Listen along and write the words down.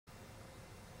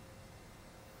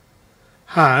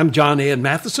Hi, I'm John Ed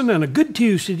Mathison, and a good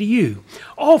Tuesday to you.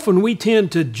 Often we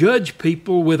tend to judge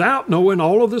people without knowing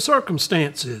all of the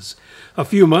circumstances. A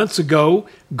few months ago,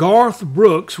 Garth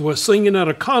Brooks was singing at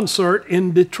a concert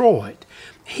in Detroit.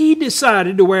 He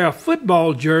decided to wear a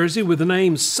football jersey with the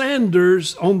name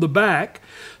Sanders on the back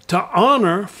to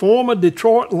honor former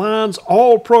Detroit Lions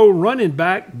All-Pro running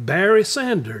back Barry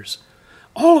Sanders.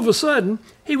 All of a sudden,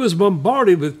 he was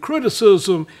bombarded with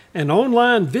criticism and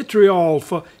online vitriol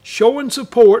for showing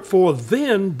support for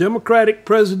then Democratic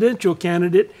presidential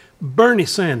candidate Bernie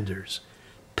Sanders.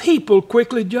 People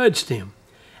quickly judged him.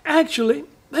 Actually,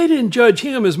 they didn't judge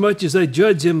him as much as they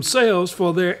judged themselves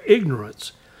for their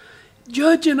ignorance.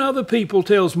 Judging other people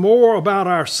tells more about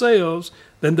ourselves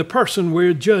than the person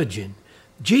we're judging.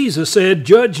 Jesus said,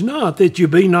 "Judge not that you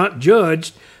be not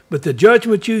judged, but the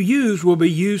judgment you use will be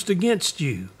used against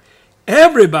you."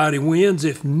 Everybody wins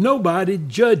if nobody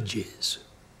judges.